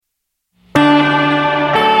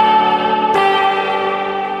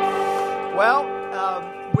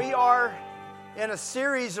in a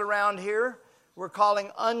series around here we're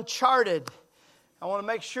calling Uncharted. I want to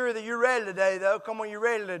make sure that you're ready today, though. Come on, you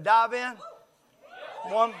ready to dive in?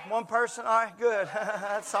 One person? All right, good.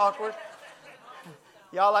 That's awkward.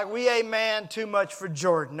 Y'all like, we amen too much for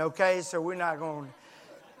Jordan, okay? So we're not going to.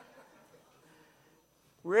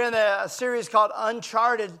 We're in a series called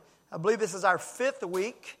Uncharted. I believe this is our 5th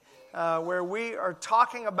week where we are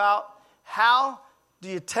talking about how do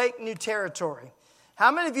you take new territory. How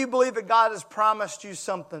many of you believe that God has promised you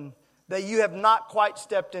something that you have not quite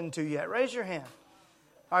stepped into yet? Raise your hand.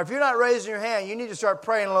 All right, if you're not raising your hand, you need to start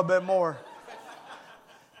praying a little bit more.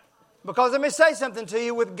 Because let me say something to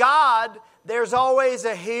you. With God, there's always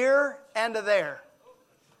a here and a there.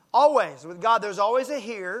 Always. With God, there's always a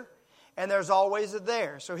here and there's always a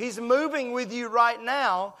there. So He's moving with you right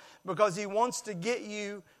now because He wants to get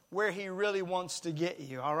you where He really wants to get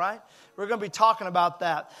you, all right? We're going to be talking about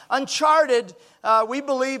that. Uncharted, we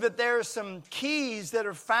believe that there are some keys that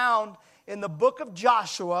are found in the book of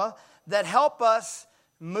Joshua that help us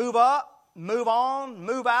move up, move on,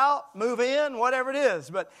 move out, move in, whatever it is.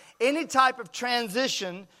 But any type of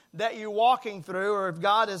transition that you're walking through, or if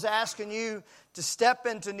God is asking you to step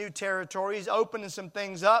into new territories, opening some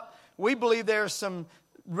things up, we believe there are some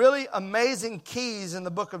really amazing keys in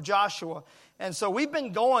the book of Joshua. And so we've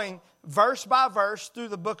been going verse by verse through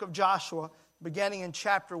the book of Joshua, beginning in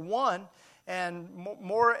chapter 1, and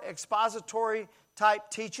more expository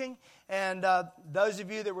type teaching. And those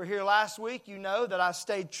of you that were here last week, you know that I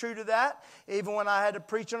stayed true to that. Even when I had to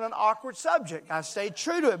preach on an awkward subject, I stayed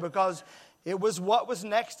true to it because it was what was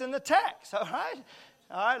next in the text. All right?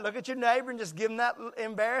 All right, look at your neighbor and just give them that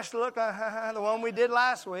embarrassed look, the one we did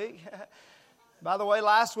last week. By the way,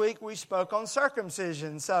 last week we spoke on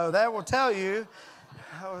circumcision, so that will tell you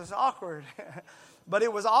it was awkward. But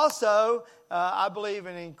it was also, I believe,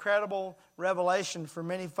 an incredible revelation for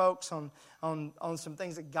many folks on some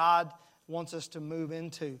things that God wants us to move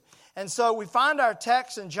into. And so we find our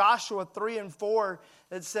text in Joshua 3 and 4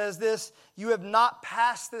 that says this: you have not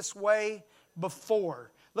passed this way before.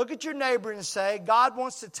 Look at your neighbor and say, God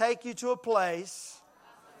wants to take you to a place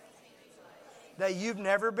that you've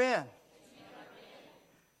never been.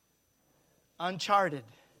 Uncharted.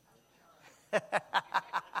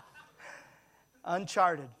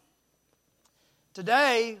 Uncharted.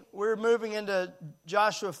 Today, we're moving into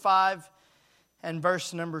Joshua 5 and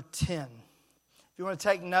verse number 10. If you want to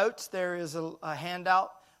take notes, there is a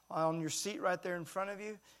handout on your seat right there in front of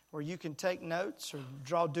you where you can take notes or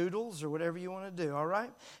draw doodles or whatever you want to do, all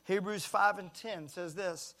right? Hebrews 5 and 10 says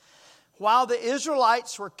this: while the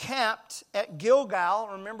Israelites were camped at Gilgal,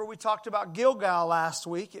 remember we talked about Gilgal last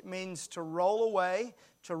week. It means to roll away,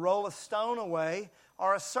 to roll a stone away,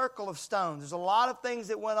 or a circle of stones. There's a lot of things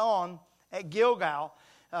that went on at Gilgal.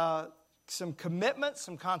 Some commitments,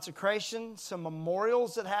 some consecration, some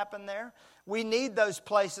memorials that happened there. We need those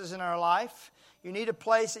places in our life. You need a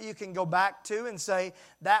place that you can go back to and say,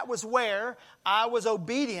 that was where I was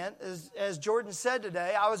obedient. As Jordan said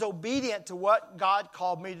today, I was obedient to what God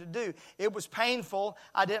called me to do. It was painful.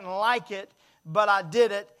 I didn't like it, but I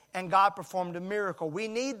did it, and God performed a miracle. We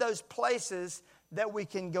need those places that we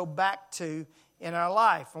can go back to in our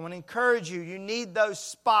life. I want to encourage you, you need those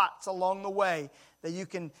spots along the way that you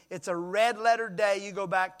can, it's a red letter day you go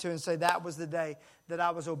back to and say, that was the day that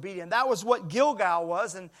I was obedient. That was what Gilgal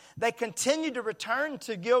was, and they continued to return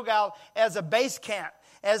to Gilgal as a base camp.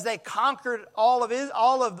 As they conquered all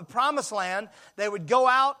of the promised land, they would go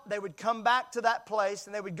out, they would come back to that place,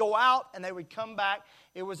 and they would go out and they would come back.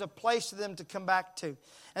 It was a place for them to come back to.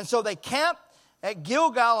 And so they camped at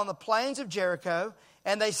Gilgal on the plains of Jericho,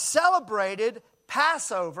 and they celebrated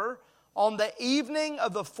Passover on the evening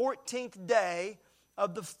of the 14th day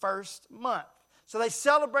of the first month. So they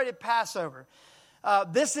celebrated Passover.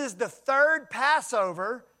 This is the third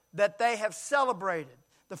Passover that they have celebrated.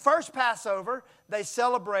 The first Passover they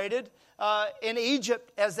celebrated in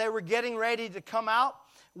Egypt as they were getting ready to come out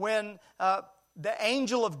when the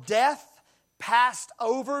angel of death passed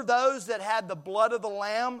over those that had the blood of the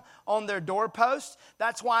lamb on their doorpost.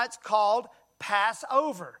 That's why it's called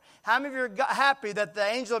Passover. How many of you are happy that the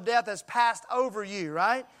angel of death has passed over you,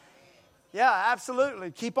 right? Yeah,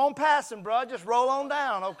 absolutely. Keep on passing, bro. Just roll on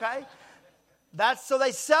down, okay? So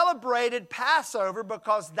they celebrated Passover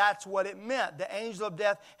because that's what it meant. The angel of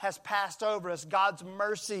death has passed over us. God's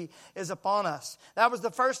mercy is upon us. That was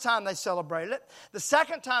the first time they celebrated it. The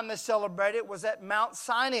second time they celebrated it was at Mount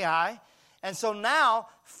Sinai. And so now,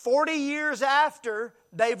 40 years after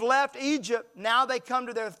they've left Egypt, now they come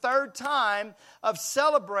to their third time of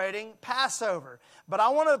celebrating Passover. But I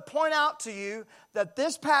want to point out to you that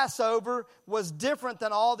this Passover was different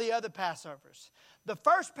than all the other Passovers. The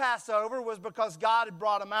first Passover was because God had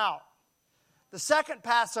brought them out. The second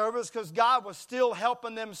Passover was because God was still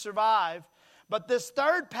helping them survive. But this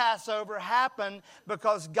third Passover happened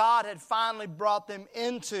because God had finally brought them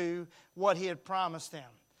into what He had promised them.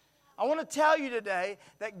 I want to tell you today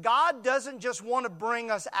that God doesn't just want to bring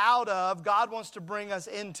us out of, God wants to bring us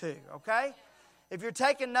into, okay? If you're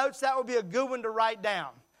taking notes, that would be a good one to write down.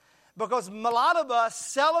 Because a lot of us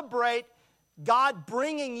celebrate God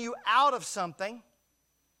bringing you out of something,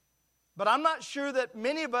 but I'm not sure that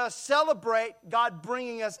many of us celebrate God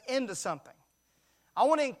bringing us into something. I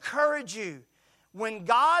want to encourage you, when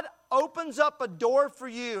God opens up a door for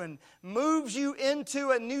you and moves you into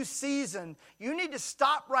a new season, you need to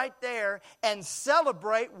stop right there and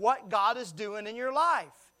celebrate what God is doing in your life.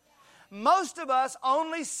 Most of us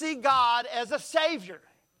only see God as a Savior,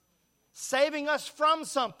 saving us from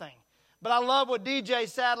something. But I love what DJ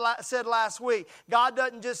said last week. God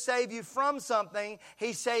doesn't just save you from something,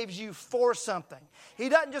 He saves you for something. He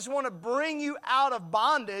doesn't just want to bring you out of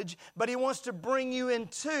bondage, but He wants to bring you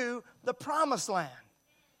into the promised land.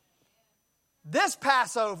 This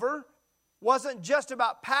Passover wasn't just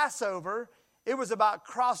about Passover, it was about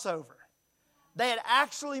crossover. They had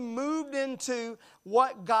actually moved into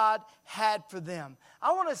what God had for them.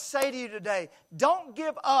 I want to say to you today, don't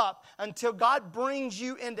give up until God brings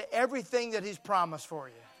you into everything that He's promised for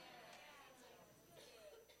you.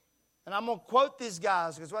 And I'm going to quote these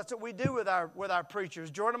guys because that's what we do with our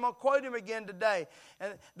preachers. Jordan, I'm going to quote him again today.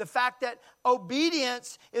 And the fact that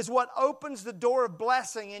obedience is what opens the door of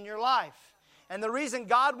blessing in your life. And the reason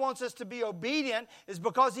God wants us to be obedient is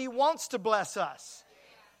because He wants to bless us.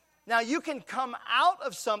 Now, you can come out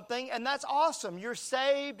of something, and that's awesome. You're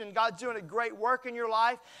saved, and God's doing a great work in your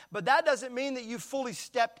life. But that doesn't mean that you fully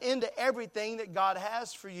stepped into everything that God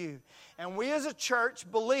has for you. And we as a church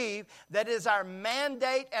believe that it is our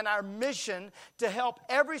mandate and our mission to help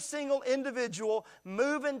every single individual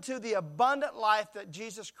move into the abundant life that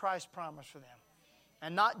Jesus Christ promised for them.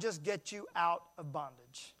 And not just get you out of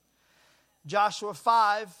bondage. Joshua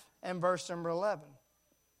 5 and verse number 11.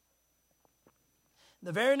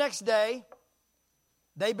 The very next day,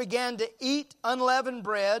 they began to eat unleavened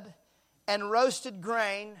bread and roasted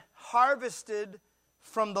grain harvested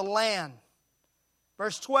from the land.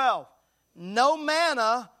 Verse 12, no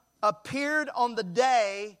manna appeared on the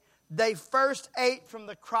day they first ate from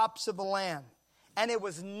the crops of the land, and it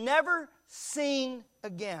was never seen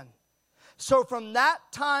again. So from that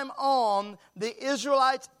time on, the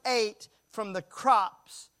Israelites ate from the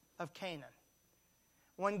crops of Canaan.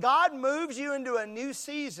 When God moves you into a new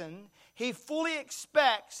season, He fully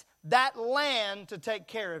expects that land to take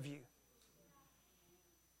care of you.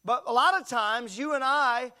 But a lot of times, you and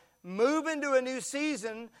I move into a new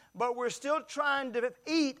season, but we're still trying to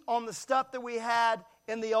eat on the stuff that we had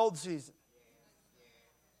in the old season.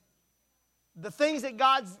 The things that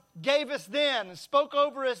God gave us then and spoke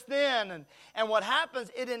over us then. And what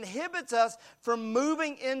happens, it inhibits us from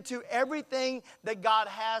moving into everything that God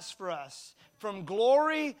has for us. From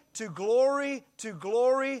glory to glory to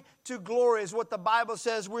glory to glory is what the Bible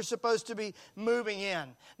says we're supposed to be moving in.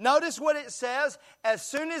 Notice what it says. As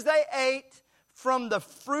soon as they ate from the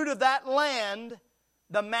fruit of that land,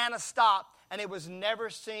 the manna stopped and it was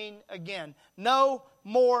never seen again. No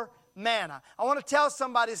more manna. I want to tell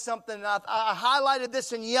somebody something. I highlighted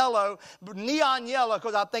this in yellow, neon yellow,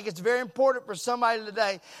 because I think it's very important for somebody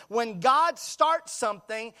today. When God starts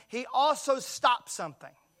something, He also stops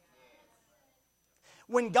something.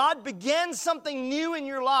 When God begins something new in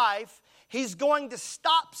your life, He's going to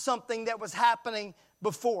stop something that was happening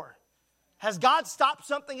before. Has God stopped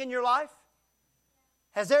something in your life?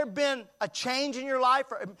 Has there been a change in your life?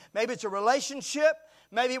 Or maybe it's a relationship.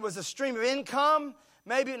 Maybe it was a stream of income.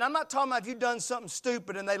 Maybe, and I'm not talking about if you've done something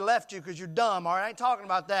stupid and they left you because you're dumb, all right? I ain't talking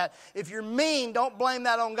about that. If you're mean, don't blame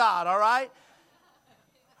that on God, all right?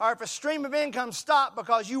 Or if a stream of income stopped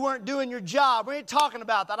because you weren't doing your job. We ain't talking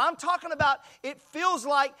about that. I'm talking about it feels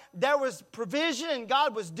like there was provision and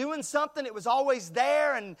God was doing something. It was always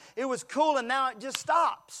there and it was cool and now it just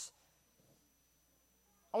stops.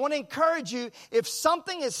 I want to encourage you, if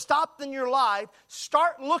something is stopped in your life,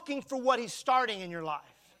 start looking for what He's starting in your life.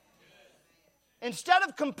 Instead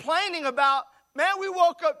of complaining about, man, we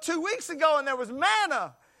woke up 2 weeks ago and there was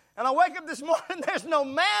manna. And I wake up this morning, there's no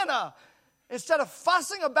manna. Instead of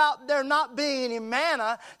fussing about there not being any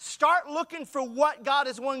manna, start looking for what God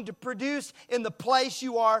is wanting to produce in the place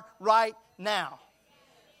you are right now.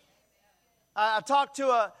 I talked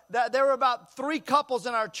to there were about 3 couples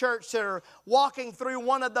in our church that are walking through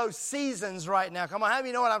one of those seasons right now. Come on, how many of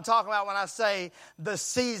you know what I'm talking about when I say the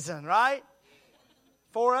season, right?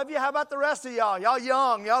 4 of you, how about the rest of y'all? Y'all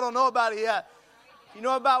young, y'all don't know about it yet. You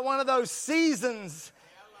know about one of those seasons?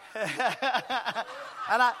 And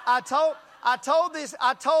I told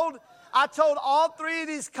all three of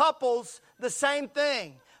these couples the same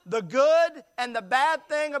thing. The good and the bad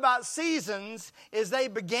thing about seasons is they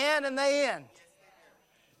begin and they end.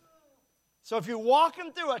 So if you're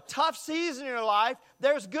walking through a tough season in your life,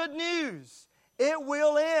 there's good news. It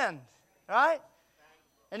will end, right?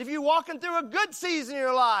 And if you're walking through a good season in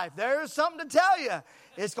your life, there's something to tell you.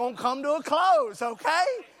 It's going to come to a close, okay?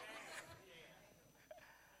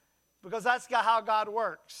 Because that's how God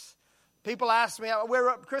works. People ask me,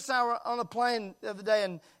 Chris and I were on a plane the other day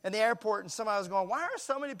in the airport, and somebody was going, why are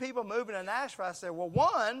so many people moving to Nashville? I said, well,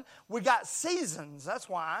 one, we got seasons. That's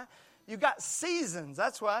why. You got seasons.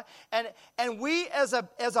 That's why. And we as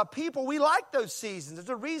a people, we like those seasons. There's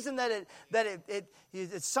a reason that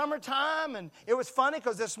it's summertime. And it was funny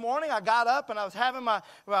because this morning I got up and I was having my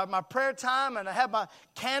prayer time, and I had my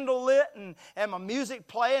candle lit and my music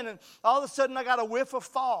playing, and all of a sudden I got a whiff of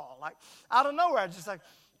fall. Like out of nowhere, I just like,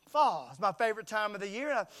 fall. It's my favorite time of the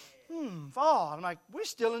year. And fall. I'm like, we're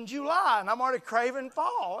still in July and I'm already craving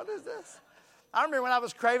fall. What is this? I remember when I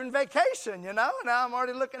was craving vacation, and now I'm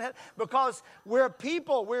already looking ahead. Because we're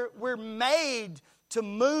people, we're made to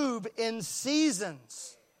move in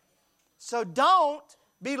seasons. So don't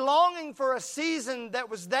be longing for a season that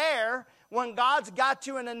was there when God's got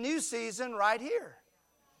you in a new season right here.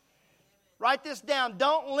 Write this down.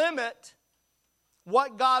 Don't limit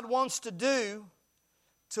what God wants to do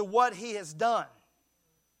to what He has done.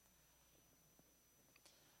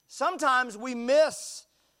 Sometimes we miss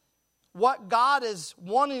what God is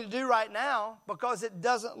wanting to do right now because it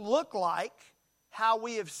doesn't look like how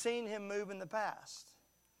we have seen Him move in the past.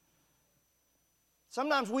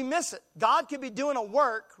 Sometimes we miss it. God could be doing a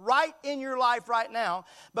work right in your life right now,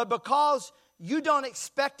 but because you don't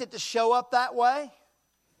expect it to show up that way,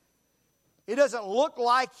 it doesn't look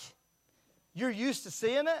like you're used to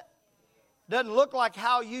seeing it. Doesn't look like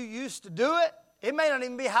how you used to do it. It may not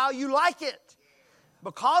even be how you like it.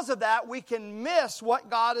 Because of that, we can miss what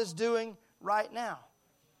God is doing right now.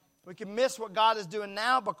 We can miss what God is doing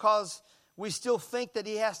now because we still think that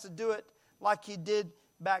He has to do it like He did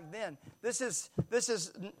back then. This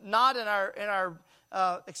is not in our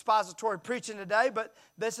expository preaching today, but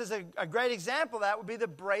this is a great example of that would be the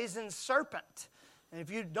brazen serpent. And if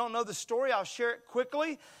you don't know the story, I'll share it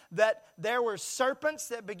quickly, that there were serpents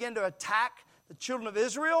that began to attack the children of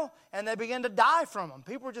Israel, and they began to die from them.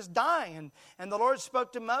 People were just dying. And the Lord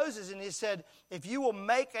spoke to Moses, and He said, if you will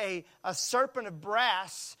make a serpent of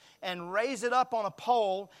brass and raise it up on a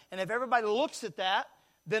pole, and if everybody looks at that,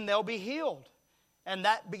 then they'll be healed. And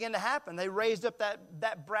that began to happen. They raised up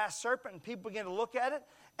that brass serpent, and people began to look at it,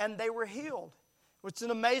 and they were healed. Which is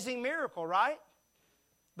an amazing miracle, right?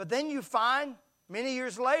 But then you find, many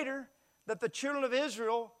years later, that the children of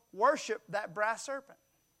Israel worshiped that brass serpent.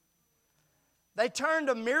 They turned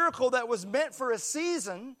a miracle that was meant for a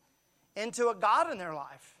season into a God in their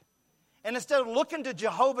life. And instead of looking to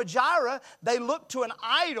Jehovah Jireh, they looked to an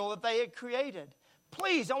idol that they had created.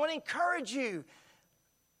 Please, I want to encourage you.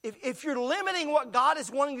 If you're limiting what God is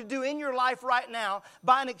wanting to do in your life right now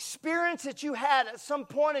by an experience that you had at some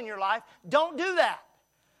point in your life, don't do that.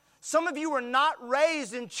 Some of you were not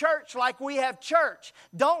raised in church like we have church.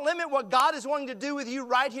 Don't limit what God is wanting to do with you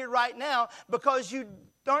right here, right now, because you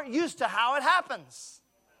aren't used to how it happens.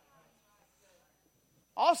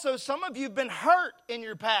 Also, some of you have been hurt in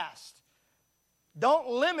your past. Don't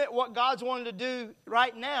limit what God's wanting to do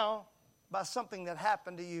right now by something that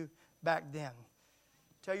happened to you back then.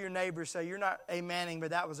 Tell your neighbor, say, you're not amening,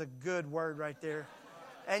 but that was a good word right there.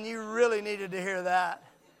 And you really needed to hear that.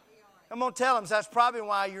 I'm going to tell them, so that's probably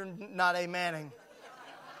why you're not amening.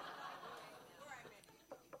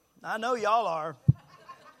 I know y'all are.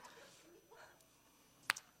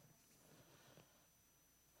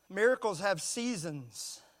 Miracles have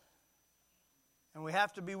seasons, and we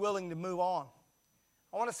have to be willing to move on.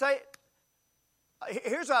 I want to say,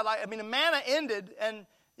 here's what I like. I mean, the manna ended, and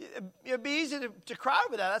it'd be easy to cry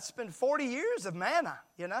over that. That's been 40 years of manna,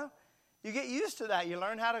 you know. You get used to that. You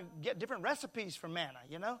learn how to get different recipes for manna,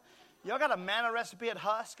 you know. Y'all got a manna recipe at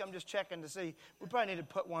Husk? I'm just checking to see. We probably need to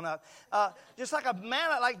put one up. Just like a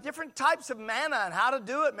manna, like different types of manna and how to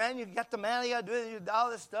do it, man. You got the manna, you got to do it, all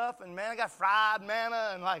this stuff. And man, I got fried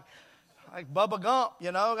manna and like Bubba Gump,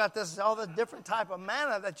 you know. Got this, all the different type of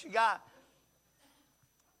manna that you got.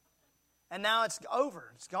 And now it's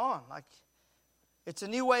over. It's gone. Like, it's a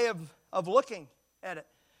new way of looking at it.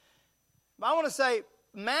 But I want to say,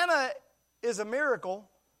 manna is a miracle,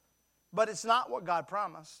 but it's not what God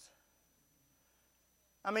promised.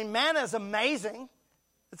 I mean, manna is amazing.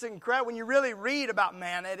 It's incredible. When you really read about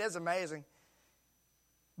manna, it is amazing.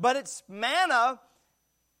 But it's manna.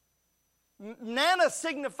 Manna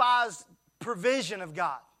signifies provision of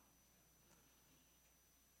God.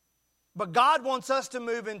 But God wants us to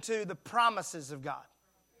move into the promises of God.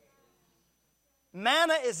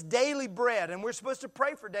 Manna is daily bread, and we're supposed to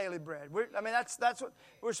pray for daily bread. That's what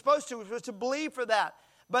we're supposed to. We're supposed to believe for that.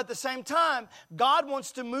 But at the same time, God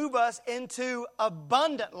wants to move us into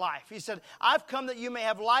abundant life. He said, I've come that you may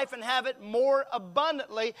have life and have it more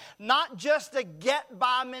abundantly, not just a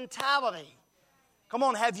get-by mentality. Come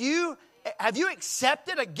on, have you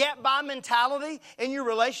accepted a get-by mentality in your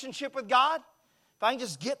relationship with God? If I can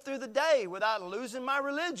just get through the day without losing my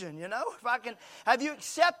religion, have you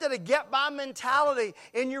accepted a get-by mentality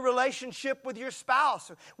in your relationship with your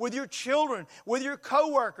spouse, with your children, with your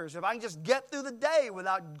coworkers? If I can just get through the day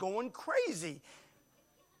without going crazy.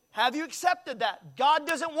 Have you accepted that? God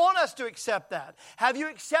doesn't want us to accept that. Have you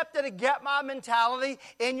accepted a get-by mentality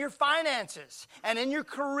in your finances and in your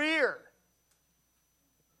career?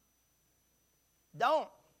 Don't.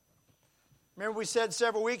 Remember we said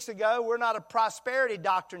several weeks ago, we're not a prosperity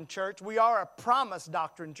doctrine church. We are a promise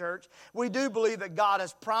doctrine church. We do believe that God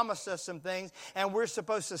has promised us some things, and we're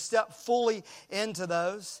supposed to step fully into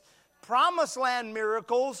those. Promised land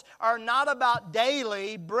miracles are not about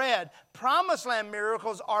daily bread. Promised land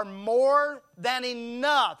miracles are more than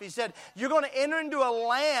enough. He said, you're going to enter into a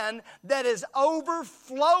land that is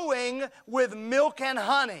overflowing with milk and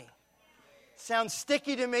honey. Sounds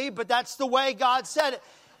sticky to me, but that's the way God said it.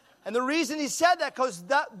 And the reason he said that, because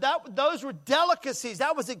those were delicacies.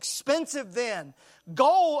 That was expensive then.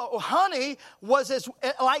 Honey was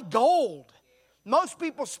like gold. Most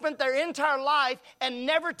people spent their entire life and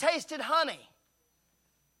never tasted honey.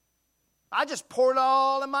 I just poured it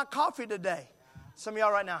all in my coffee today. Some of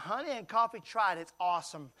y'all right now, honey and coffee, try it. It's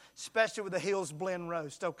awesome, especially with the Hills Blend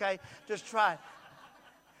roast, okay? Just try it.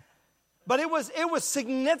 But it was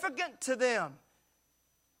significant to them.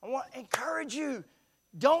 I want to encourage you.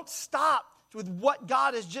 Don't stop with what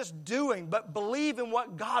God is just doing, but believe in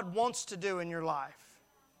what God wants to do in your life.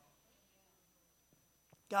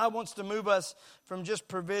 God wants to move us from just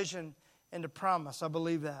provision into promise. I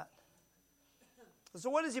believe that. So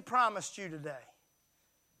what has He promised you today?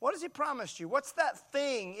 What has He promised you? What's that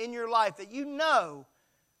thing in your life that you know,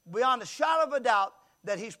 beyond a shadow of a doubt,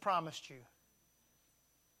 that He's promised you?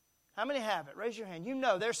 How many have it? Raise your hand. You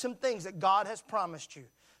know there's some things that God has promised you.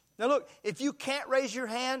 Now look, if you can't raise your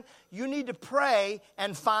hand, you need to pray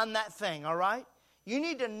and find that thing, all right? You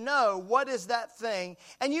need to know what is that thing.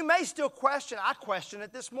 And you may still question. I questioned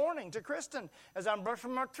it this morning to Kristen as I'm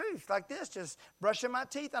brushing my teeth like this, just brushing my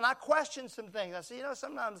teeth. And I questioned some things. I said,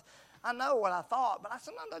 sometimes I know what I thought, but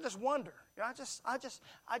sometimes I just wonder. I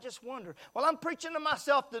just wonder. Well, I'm preaching to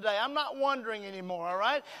myself today. I'm not wondering anymore, all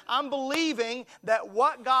right? I'm believing that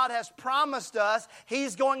what God has promised us,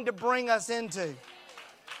 He's going to bring us into.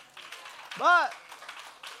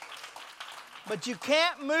 But you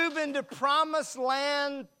can't move into promised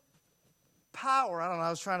land power. I don't know. I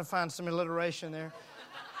was trying to find some alliteration there.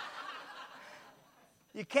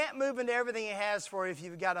 You can't move into everything He has for you if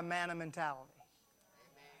you've got a manna mentality.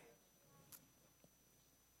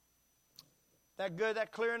 That good?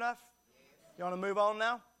 That clear enough? You want to move on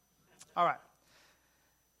now? All right.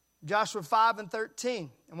 Joshua 5:13.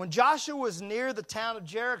 And when Joshua was near the town of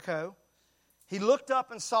Jericho, he looked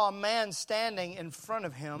up and saw a man standing in front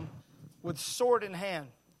of him with sword in hand.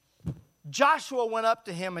 Joshua went up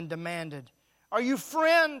to him and demanded, "Are you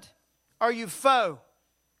friend? Are you foe?"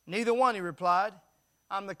 "Neither one," he replied.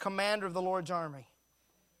 "I'm the commander of the Lord's army."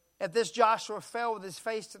 At this, Joshua fell with his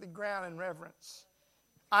face to the ground in reverence.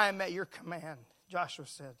 "I am at your command," Joshua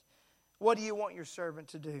said. "What do you want your servant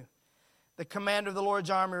to do?" The commander of the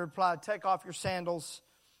Lord's army replied, "Take off your sandals,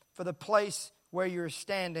 for the place where you're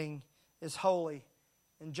standing is holy."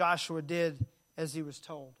 And Joshua did as he was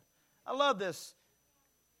told. I love this.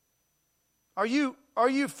 Are you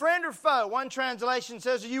friend or foe? One translation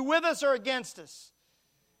says, "Are you with us or against us?"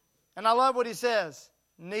 And I love what he says.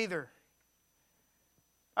 Neither.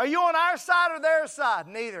 "Are you on our side or their side?"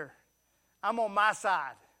 Neither. "I'm on my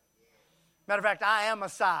side. Matter of fact, I am a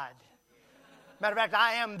side. Matter of fact,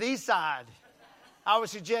 I am the side. I would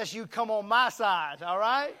suggest you come on my side, all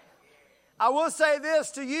right?" I will say this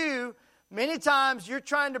to you. Many times you're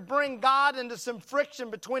trying to bring God into some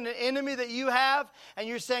friction between an enemy that you have, and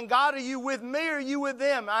you're saying, "God, are you with me or are you with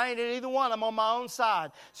them?" I ain't at either one. I'm on my own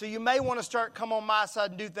side. So you may want to come on my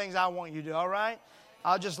side and do things I want you to do, all right?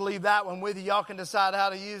 I'll just leave that one with you. Y'all can decide how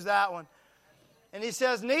to use that one. And he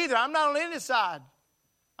says, "Neither. I'm not on any side.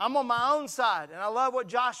 I'm on my own side." And I love what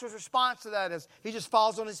Joshua's response to that is. He just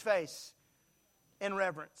falls on his face in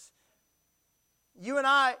reverence. You and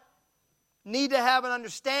I, need to have an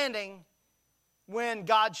understanding when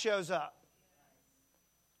God shows up,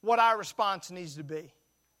 what our response needs to be.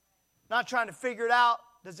 Not trying to figure it out.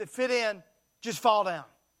 Does it fit in? Just fall down.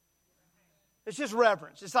 It's just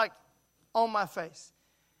reverence. It's like on my face.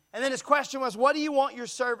 And then his question was, what do you want your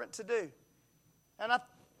servant to do? And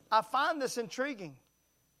I find this intriguing.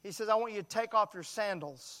 He says, I want you to take off your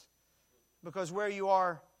sandals because where you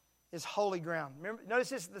are is holy ground. Remember,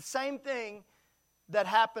 notice it's the same thing that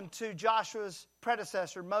happened to Joshua's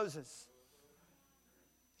predecessor, Moses.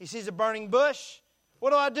 He sees a burning bush.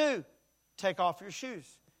 What do? Take off your shoes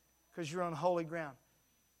because you're on holy ground.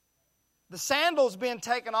 The sandals being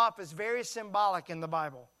taken off is very symbolic in the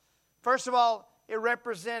Bible. First of all, it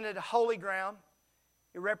represented holy ground.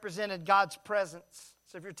 It represented God's presence.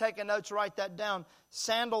 So if you're taking notes, write that down.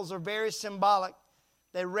 Sandals are very symbolic.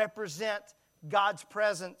 They represent God's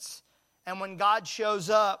presence. And when God shows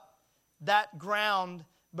up, that ground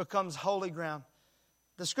becomes holy ground.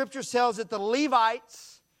 The Scripture tells that the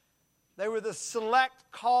Levites, they were the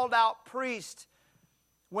select, called out priests.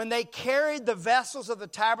 When they carried the vessels of the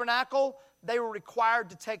tabernacle, they were required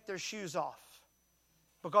to take their shoes off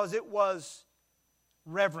because it was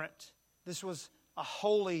reverent. This was a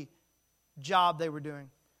holy job they were doing.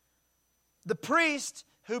 The priest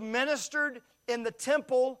who ministered in the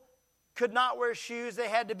temple could not wear shoes. They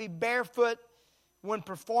had to be barefoot when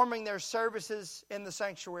performing their services in the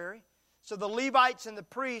sanctuary. So the Levites and the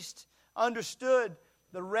priests understood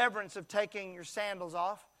the reverence of taking your sandals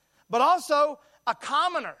off. But also a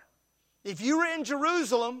commoner. If you were in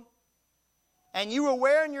Jerusalem and you were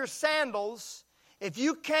wearing your sandals, if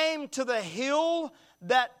you came to the hill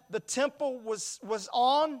that the temple was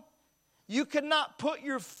on, you could not put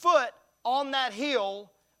your foot on that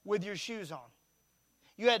hill with your shoes on.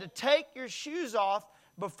 You had to take your shoes off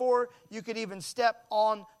before you could even step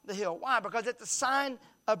on the hill. Why? Because it's a sign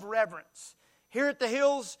of reverence. Here at the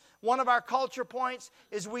Hills, one of our culture points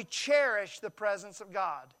is we cherish the presence of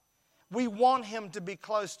God. We want Him to be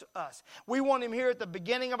close to us. We want Him here at the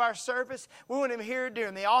beginning of our service. We want Him here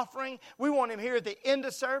during the offering. We want Him here at the end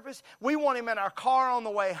of service. We want Him in our car on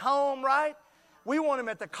the way home, right? We want Him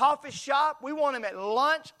at the coffee shop. We want Him at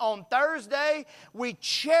lunch on Thursday. We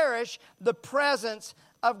cherish the presence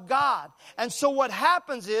of God. And so what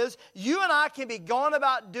happens is you and I can be going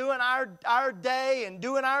about doing our day and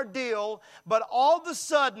doing our deal, but all of a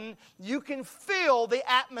sudden you can feel the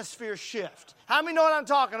atmosphere shift. How many know what I'm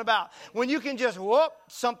talking about? When you can just, whoop,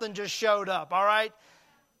 something just showed up, all right?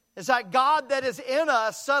 It's like God that is in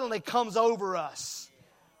us suddenly comes over us.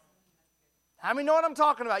 How many know what I'm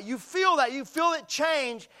talking about? You feel that. You feel it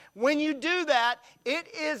change. When you do that, it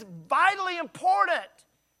is vitally important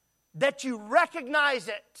that you recognize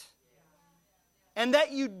it and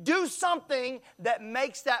that you do something that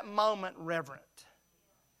makes that moment reverent.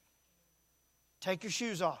 Take your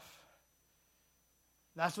shoes off.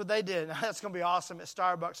 That's what they did. That's going to be awesome at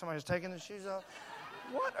Starbucks. Somebody's taking their shoes off.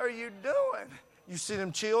 What are you doing? You see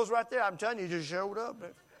them chills right there? I'm telling you, just showed up.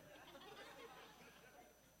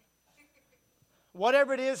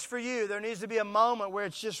 Whatever it is for you, there needs to be a moment where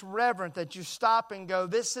it's just reverent, that you stop and go,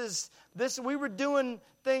 this. We were doing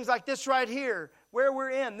things like this right here, where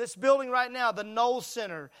we're in, this building right now, the Knowles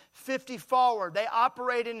Center, 50 Forward. They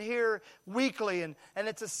operate in here weekly, and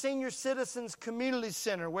it's a senior citizens community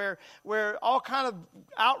center where all kind of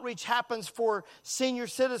outreach happens for senior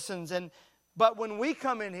citizens. But when we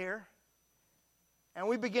come in here and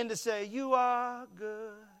we begin to say, you are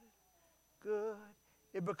good, good,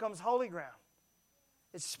 it becomes holy ground.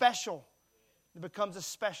 It's special. It becomes a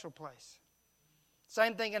special place.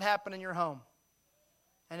 Same thing can happen in your home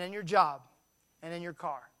and in your job and in your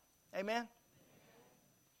car. Amen?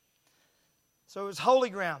 So it was holy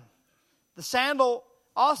ground. The sandal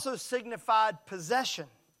also signified possession.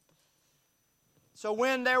 So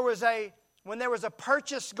when there was a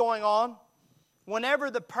purchase going on,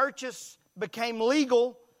 whenever the purchase became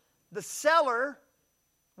legal, the seller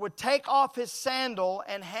would take off his sandal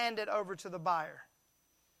and hand it over to the buyer,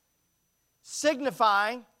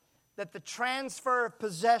 signifying that the transfer of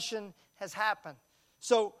possession has happened.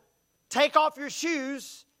 So take off your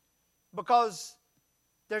shoes because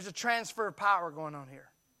there's a transfer of power going on here.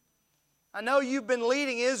 I know you've been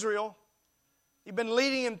leading Israel. You've been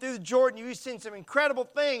leading them through the Jordan. You've seen some incredible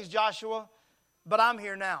things, Joshua, but I'm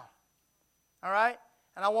here now. All right?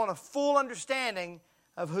 And I want a full understanding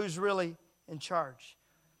of who's really in charge.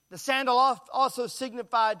 The sandal also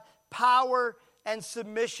signified power and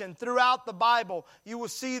submission. Throughout the Bible, you will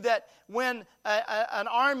see that when an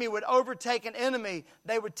army would overtake an enemy,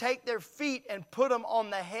 they would take their feet and put them on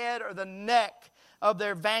the head or the neck of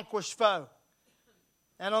their vanquished foe.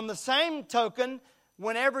 And on the same token,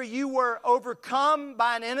 whenever you were overcome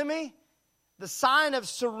by an enemy, the sign of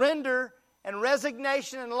surrender and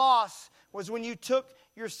resignation and loss was when you took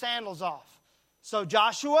your sandals off. So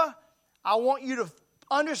Joshua, I want you to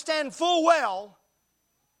understand full well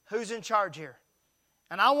who's in charge here.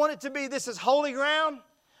 And I want it to be, this is holy ground.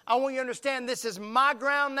 I want you to understand this is my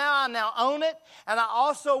ground now. I now own it. And I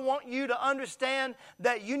also want you to understand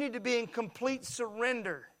that you need to be in complete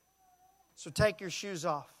surrender. So take your shoes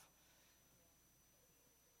off.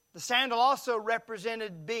 The sandal also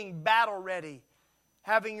represented being battle ready,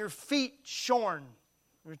 having your feet shorn.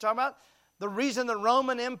 We're talking about the reason the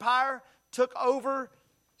Roman Empire took over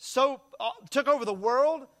the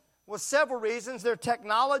world was several reasons. Their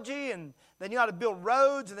technology, and they knew how to build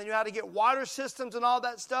roads, and they knew how to get water systems and all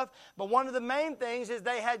that stuff. But one of the main things is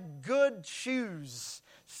they had good shoes,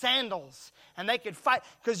 sandals, and they could fight.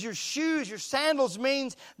 Because your shoes, your sandals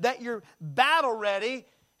means that you're battle ready.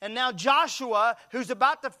 And now Joshua, who's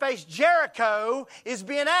about to face Jericho, is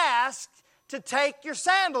being asked to take your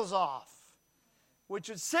sandals off, which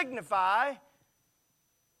would signify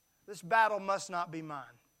this battle must not be mine.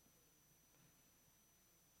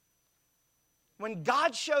 When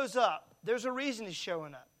God shows up, there's a reason He's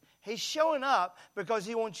showing up. He's showing up because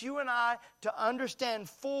He wants you and I to understand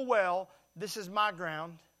full well, this is my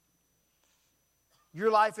ground. Your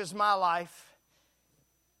life is my life.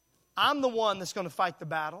 I'm the one that's going to fight the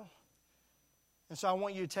battle. And so I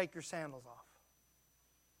want you to take your sandals off.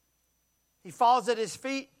 He falls at His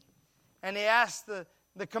feet and he asks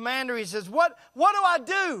the commander, he says, what do I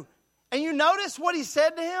do? And you notice what he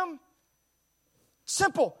said to him?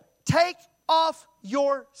 Simple. Take off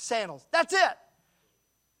your sandals. That's it.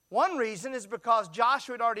 One reason is because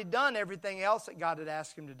Joshua had already done everything else that God had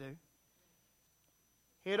asked him to do.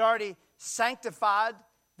 He had already sanctified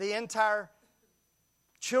the entire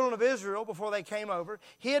children of Israel before they came over.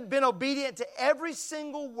 He had been obedient to every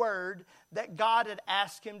single word that God had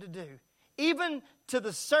asked him to do, even to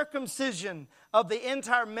the circumcision of the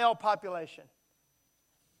entire male population.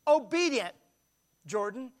 Obedient,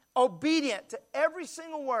 Jordan, obedient to every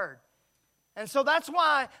single word. And so that's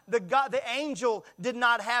why the angel did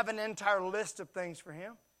not have an entire list of things for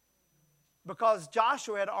him. Because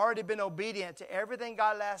Joshua had already been obedient to everything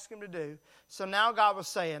God had asked him to do. So now God was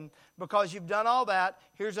saying, because you've done all that,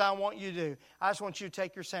 here's what I want you to do. I just want you to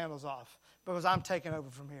take your sandals off. Because I'm taking over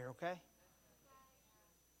from here, okay?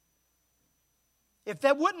 If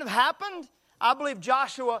that wouldn't have happened, I believe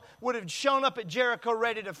Joshua would have shown up at Jericho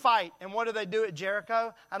ready to fight. And what do they do at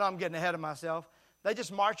Jericho? I know I'm getting ahead of myself. They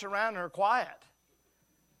just march around and are quiet.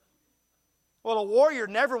 Well, a warrior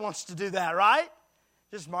never wants to do that, right?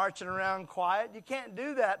 Just marching around quiet. You can't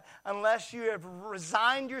do that unless you have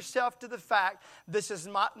resigned yourself to the fact this is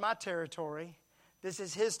my territory. This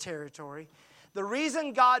is His territory. The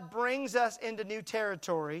reason God brings us into new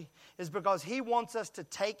territory is because He wants us to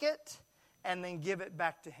take it and then give it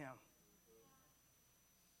back to Him.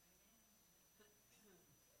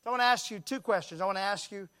 So I want to ask you two questions. I want to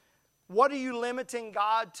ask you, what are you limiting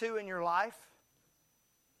God to in your life?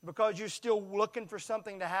 Because you're still looking for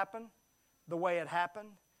something to happen the way it happened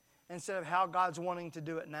instead of how God's wanting to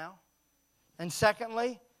do it now. And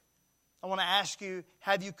secondly, I want to ask you,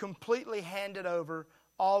 have you completely handed over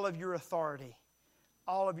all of your authority,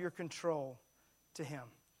 all of your control to Him?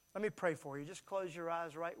 Let me pray for you. Just close your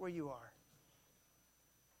eyes right where you are.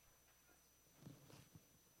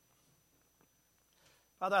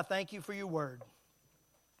 Father, I thank You for Your word.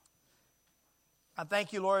 I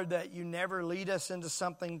thank You, Lord, that You never lead us into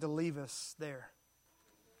something to leave us there.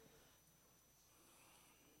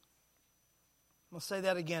 I'm going to say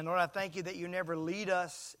that again. Lord, I thank You that You never lead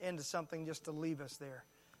us into something just to leave us there.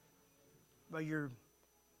 But You're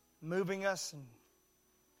moving us and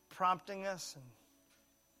prompting us and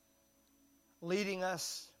leading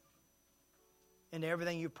us into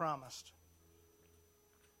everything You promised.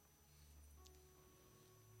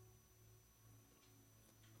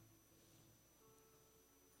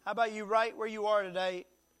 How about you right where you are today?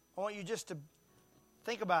 I want you just to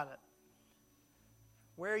think about it.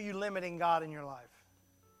 Where are you limiting God in your life?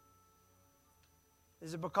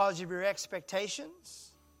 Is it because of your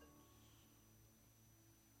expectations?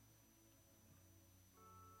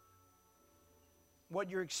 What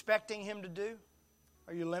you're expecting Him to do?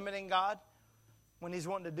 Are you limiting God when He's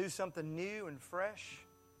wanting to do something new and fresh?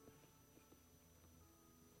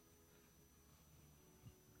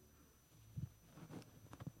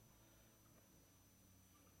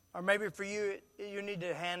 Or maybe for you, you need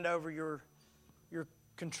to hand over your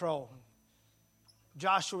control.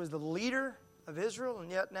 Joshua is the leader of Israel,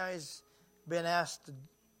 and yet now he's been asked to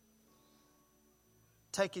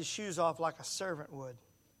take his shoes off like a servant would.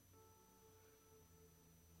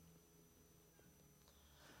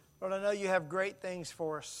 Lord, I know you have great things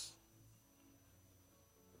for us.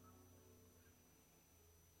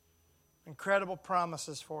 Incredible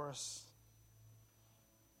promises for us.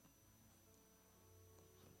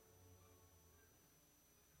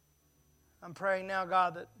 I'm praying now,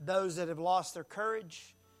 God, that those that have lost their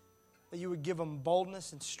courage, that you would give them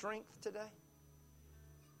boldness and strength today.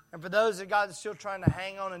 And for those that God is still trying to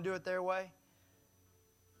hang on and do it their way,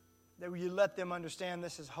 that you let them understand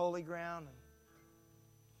this is holy ground. And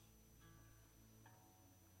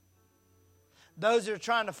those that are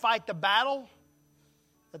trying to fight the battle,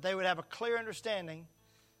 that they would have a clear understanding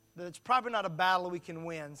that it's probably not a battle we can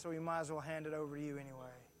win, so we might as well hand it over to you anyway.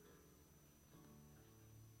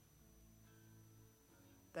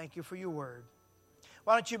 Thank you for your word.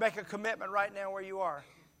 Why don't you make a commitment right now where you are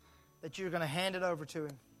that you're going to hand it over to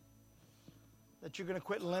him, that you're going to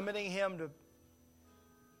quit limiting him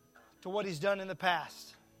to what he's done in the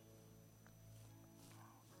past.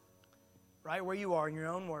 Right where you are in your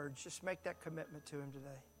own words, just make that commitment to him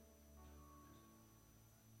today.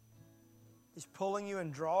 He's pulling you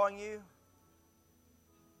and drawing you.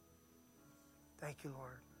 Thank you,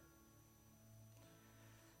 Lord.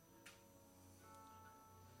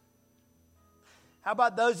 How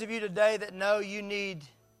about those of you today that know you need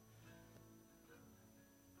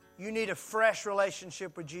a fresh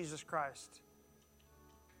relationship with Jesus Christ?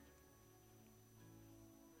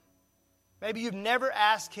 Maybe you've never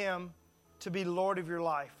asked him to be Lord of your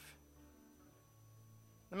life.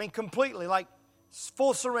 I mean, completely, like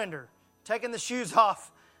full surrender. Taking the shoes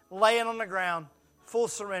off, laying on the ground, full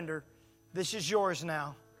surrender. This is yours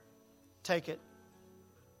now. Take it.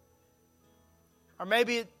 Or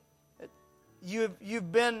maybe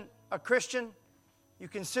you've been a Christian, you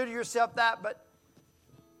consider yourself that, but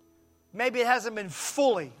maybe it hasn't been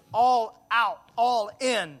fully, all out, all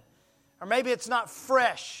in. Or maybe it's not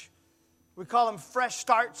fresh. We call them fresh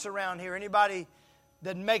starts around here. Anybody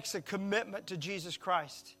that makes a commitment to Jesus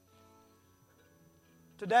Christ.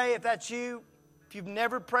 Today, if that's you, if you've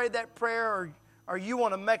never prayed that prayer or you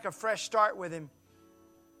want to make a fresh start with him,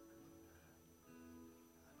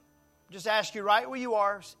 just ask you right where you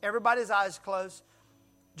are, everybody's eyes closed,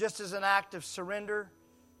 just as an act of surrender,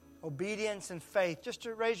 obedience, and faith. Just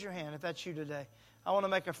to raise your hand if that's you today. I want to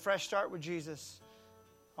make a fresh start with Jesus.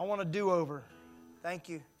 I want a do-over. Thank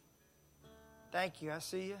you. Thank you. I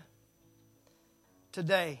see you.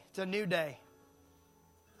 Today, it's a new day.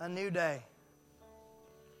 A new day.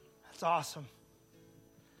 That's awesome.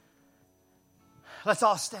 Let's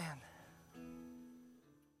all stand.